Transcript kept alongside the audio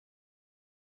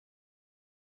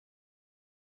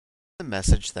The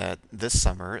message that this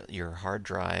summer your hard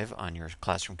drive on your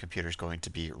classroom computer is going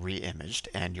to be re-imaged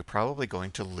and you're probably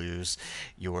going to lose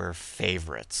your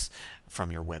favorites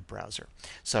from your web browser.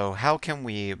 So how can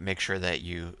we make sure that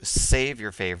you save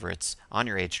your favorites on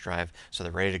your H drive so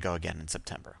they're ready to go again in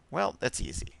September? Well, that's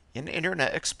easy. In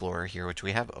Internet Explorer here, which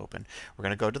we have open, we're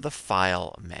going to go to the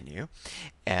File menu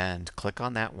and click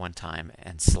on that one time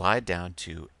and slide down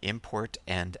to Import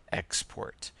and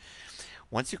Export.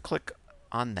 Once you click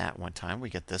on that one time, we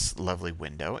get this lovely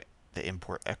window, the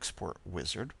Import Export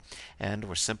Wizard, and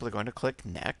we're simply going to click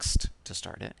Next to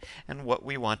start it. And what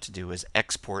we want to do is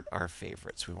export our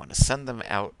favorites. We want to send them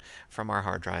out from our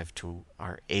hard drive to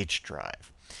our H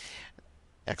drive.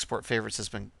 Export favorites has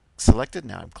been selected.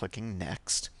 Now I'm clicking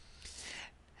Next.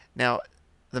 Now,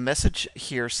 the message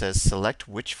here says select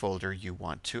which folder you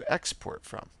want to export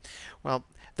from. Well,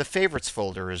 the favorites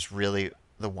folder is really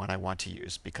the one I want to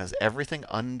use because everything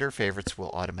under favorites will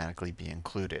automatically be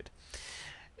included.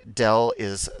 Dell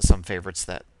is some favorites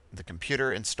that the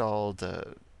computer installed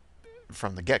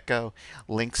from the get-go.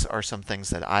 Links are some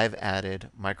things that I've added.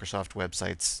 Microsoft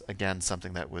websites, again,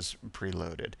 something that was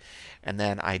preloaded. And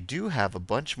then I do have a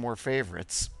bunch more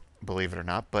favorites, believe it or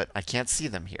not, but I can't see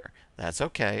them here. That's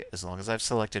okay. As long as I've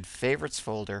selected favorites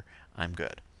folder, I'm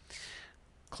good.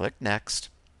 Click Next.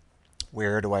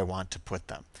 Where do I want to put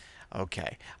them?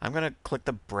 Okay, I'm going to click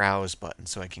the Browse button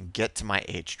so I can get to my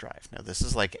H drive. Now, this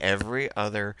is like every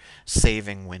other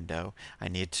saving window. I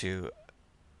need to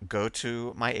go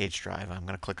to my H drive. I'm going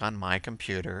to click on My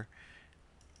Computer.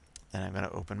 Then I'm going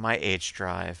to open my H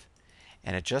drive.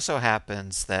 And it just so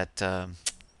happens that,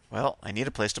 well, I need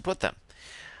a place to put them.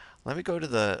 Let me go to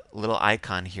the little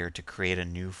icon here to create a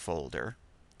new folder.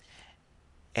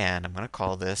 And I'm going to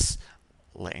call this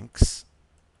Links,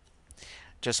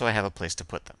 just so I have a place to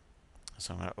put them.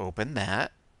 So I'm going to open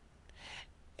that.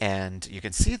 And you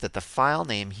can see that the file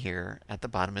name here at the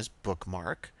bottom is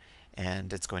bookmark.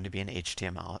 And it's going to be an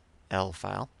HTML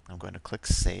file. I'm going to click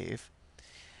Save.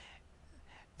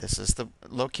 This is the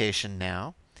location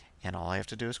now. And all I have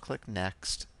to do is click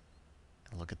Next.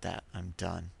 And look at that. I'm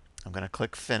done. I'm going to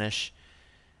click Finish.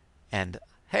 And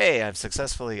hey, I've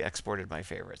successfully exported my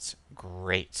favorites.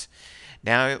 Great.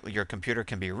 Now your computer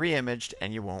can be re-imaged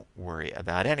and you won't worry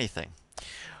about anything.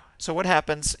 So what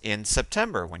happens in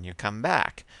September when you come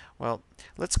back? Well,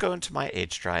 let's go into my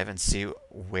H drive and see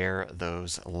where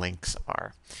those links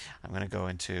are. I'm going to go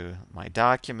into my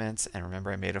documents, and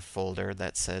remember I made a folder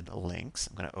that said links.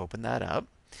 I'm going to open that up,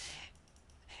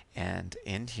 and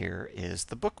in here is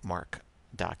the bookmark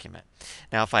document.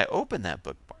 Now if I open that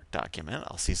bookmark document,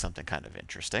 I'll see something kind of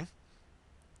interesting.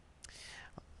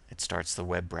 It starts the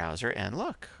web browser, and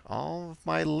look, all of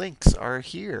my links are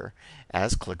here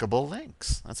as clickable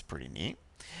links. That's pretty neat.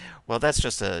 Well, that's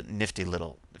just a nifty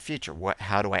little feature.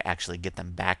 How do I actually get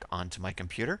them back onto my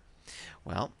computer?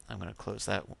 Well, I'm going to close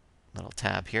that little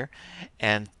tab here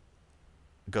and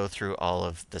go through all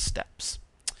of the steps.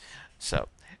 So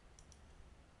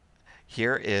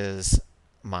here is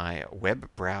my web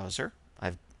browser.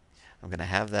 I'm going to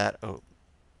have that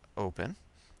open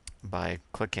by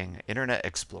clicking Internet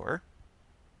Explorer.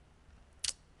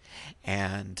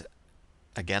 And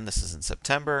again, this is in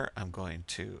September. I'm going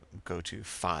to go to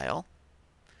File.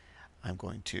 I'm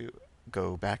going to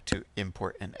go back to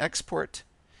Import and Export.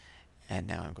 And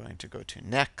now I'm going to go to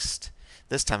Next.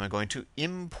 This time I'm going to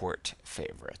import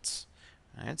favorites.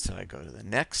 All right, so I go to the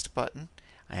Next button.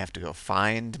 I have to go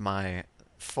find my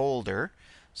folder.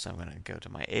 So I'm going to go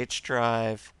to my H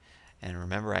drive. And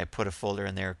remember, I put a folder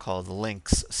in there called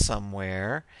Links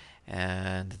somewhere.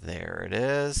 And there it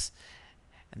is.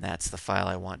 And that's the file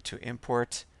I want to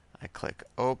import. I click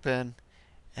Open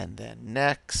and then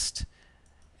Next.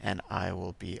 And I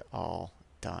will be all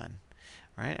done.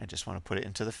 All right, I just want to put it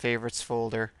into the Favorites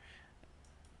folder.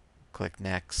 Click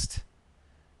Next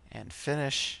and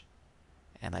Finish.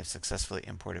 And I've successfully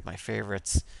imported my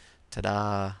favorites.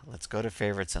 Ta-da! Let's go to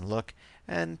favorites and look.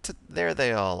 And there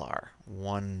they all are.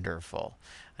 Wonderful.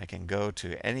 I can go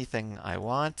to anything I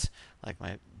want, like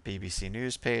my BBC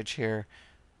News page here.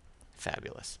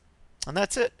 Fabulous. And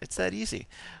that's it. It's that easy.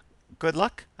 Good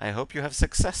luck. I hope you have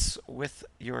success with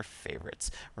your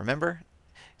favorites. Remember,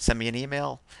 send me an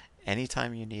email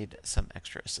anytime you need some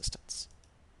extra assistance.